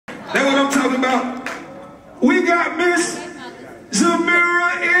about? We got Miss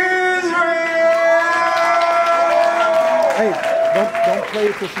Zemira Israel. Hey, don't play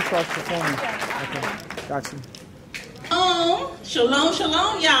it till she starts performing. Okay, got you. Shalom,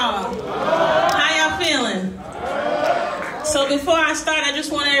 shalom, y'all. How y'all feeling? So before I start, I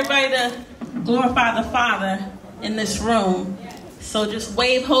just want everybody to glorify the Father in this room. So just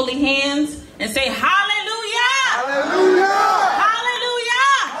wave holy hands and say hallelujah! Hallelujah!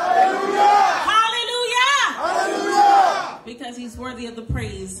 Hallelujah! Hallelujah! Hallelujah! Because he's worthy of the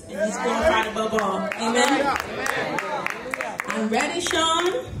praise and he's glorified above all. Amen? I'm ready, Sean.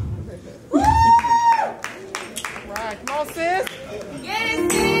 Woo! All right, come on, sis. Get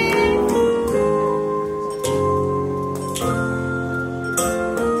it, sis!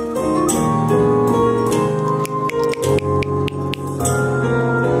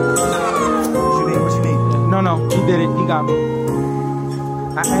 What you need? No, he did it. He got me.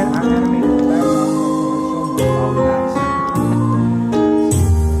 I animated the background.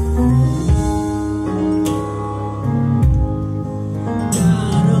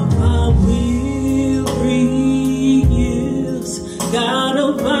 God of my weary years, God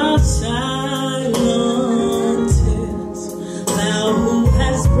of my silent tears, thou who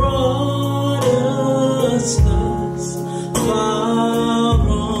has brought us thus far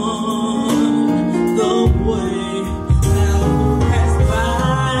on the way, thou who hast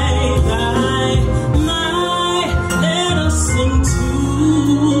by thy might led us into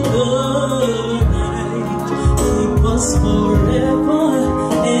the night, keep us forever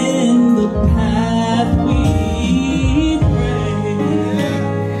in the path we pray.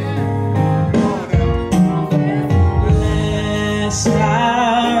 Lest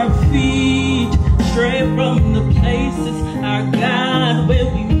our feet stray from the places, our God, where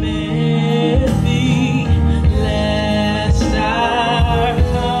we met thee. Lest our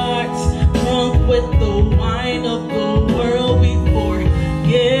hearts, drunk with the wine of the world, we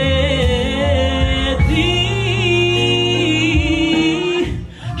forget thee.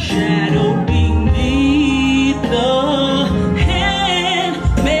 Shadow beneath the hand,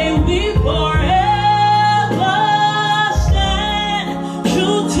 may we forever stand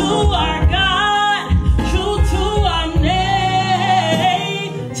true to our God, true to our native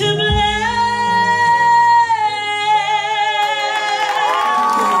land.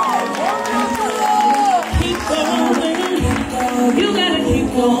 Keep going, you gotta keep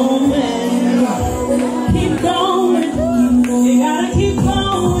going. Keep going, you gotta keep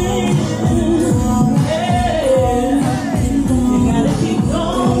going. Yeah. You gotta keep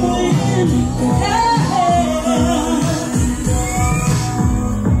going. Yeah.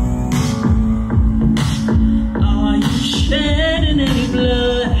 Are you shedding any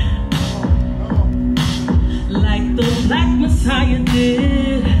blood like the Black Messiah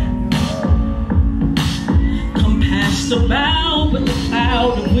did? Come past the bow with the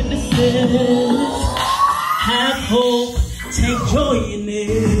cloud of witnesses. Have hope, take joy in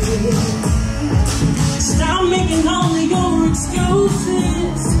it. Stop making all of your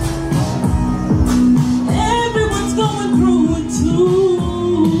excuses. Everyone's going through it too.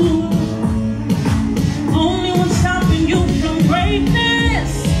 Only one stopping you from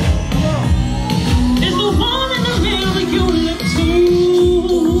greatness is the one in the mirror you look to.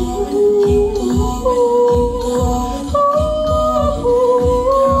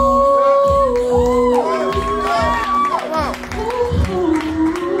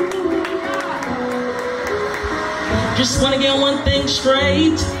 Just wanna get one thing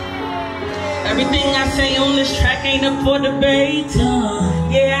straight. Everything I say on this track ain't up for debate.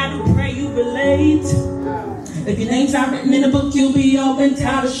 Yeah, I do pray you relate. If your name's not written in the book, you'll be all bent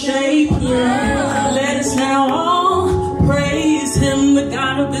out of shape. Let us now all praise him. The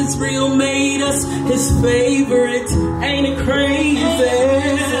God of Israel made us his favorite. Ain't it crazy?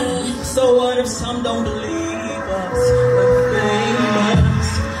 So what if some don't believe us? But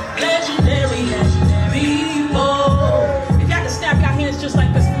famous, legendary, people. You got to snap your hands just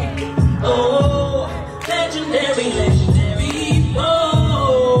like this. Oh, legendary, people.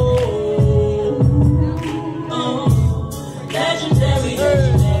 Oh, legendary,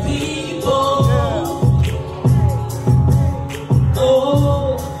 people.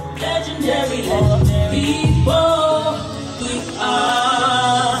 Oh, legendary, people. We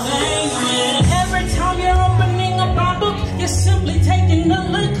are. Amen. Every time you're opening a Bible, you're simply taking a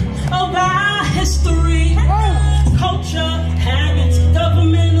look of our history, culture, habits,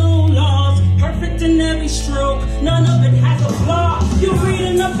 governmental laws, perfect in every stroke. None of it has a flaw. You're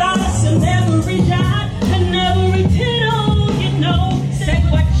reading about us in every jot and every tittle, you know. Say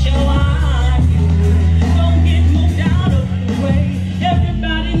what you want. Don't get moved out of the way.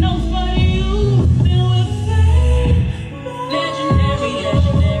 Everybody knows what you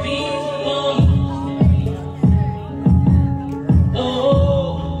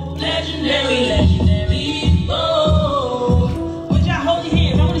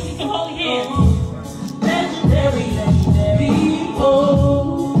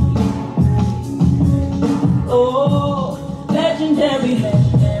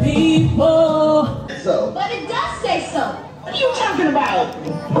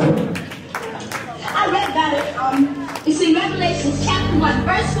I read about it. It's in Revelation chapter 1,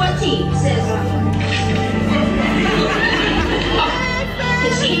 verse 14. It says,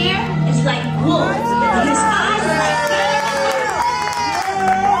 his hair is like wool, and his eyes are like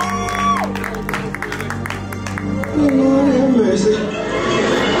Oh, Lord have mercy.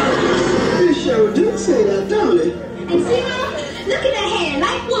 This show do say that, don't it? and see, Mom, look at that hair,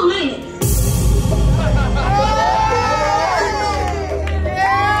 like wool, ain't it?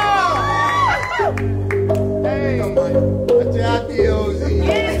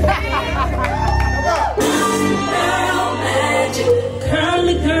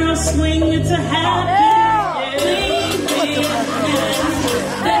 Curly girl swing, it's a happy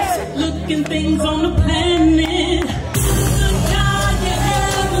best looking things on the planet. God, your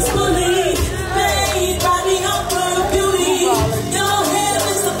hair was fully made by the upper beauty. Your hair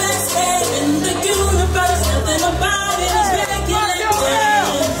is the best hair in the universe. Nothing about it is regulated.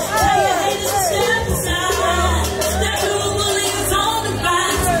 Tell your haters to step aside. That true belief is on the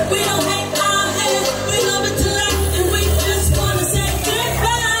rise. We don't hate our hair, we love it to life, and we just wanna say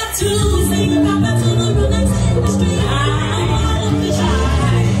goodbye to. Say goodbye to the real next industry.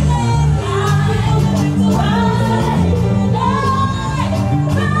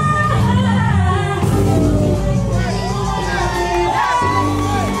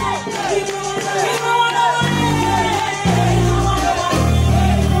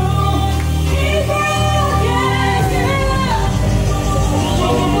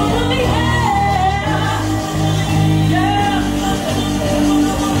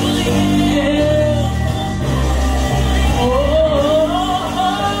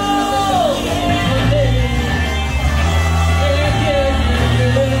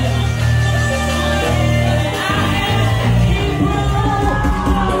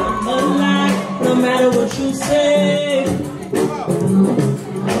 No matter what you say,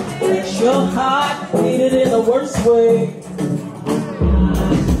 your heart made it in the worst way.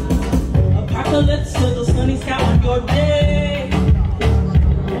 Apocalypse to the sunny sky on your day.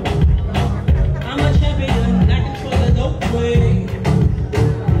 I'm a champion, I control the dope way.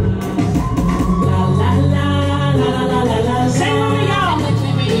 La la la la la la la la. Sing with me, y'all.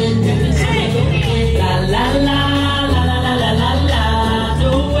 Sing. La la la la la la la la la.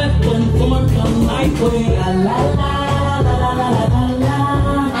 No weapon formed from my way. La la la la la la la la la.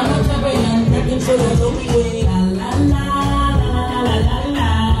 I'm a champion, I control the dope way. La la la la la la la.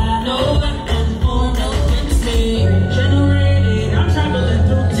 No weapon formed against me. Generated, I'm traveling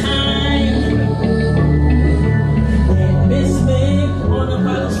through time. Miss me on the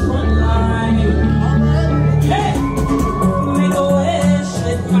battle's front line. Hey, make a wish,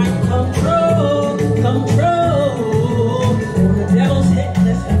 it might come true, come true. The devil's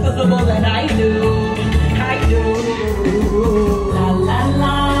hitless because of all that I do, I do. La la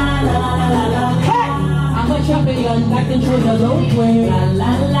la la la la la. Hey, I'm a champion, I control the low way. La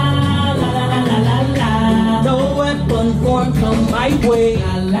la la la la la la la la. No weapon formed from my way.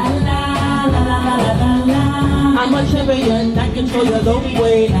 La la la la la la la la. I'm a champion, I control the low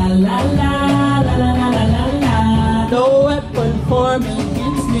way. La la la la la la la la la. No weapon formed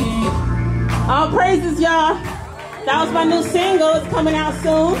against me. All praises, y'all. That was my new single. It's coming out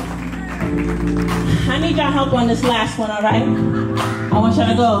soon. I need y'all help on this last one, all right? I want y'all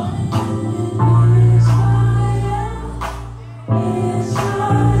to go.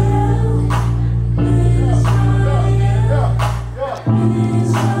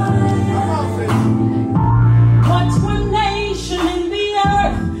 What's one nation in the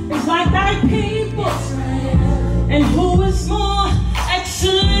earth? It's like thy peoples.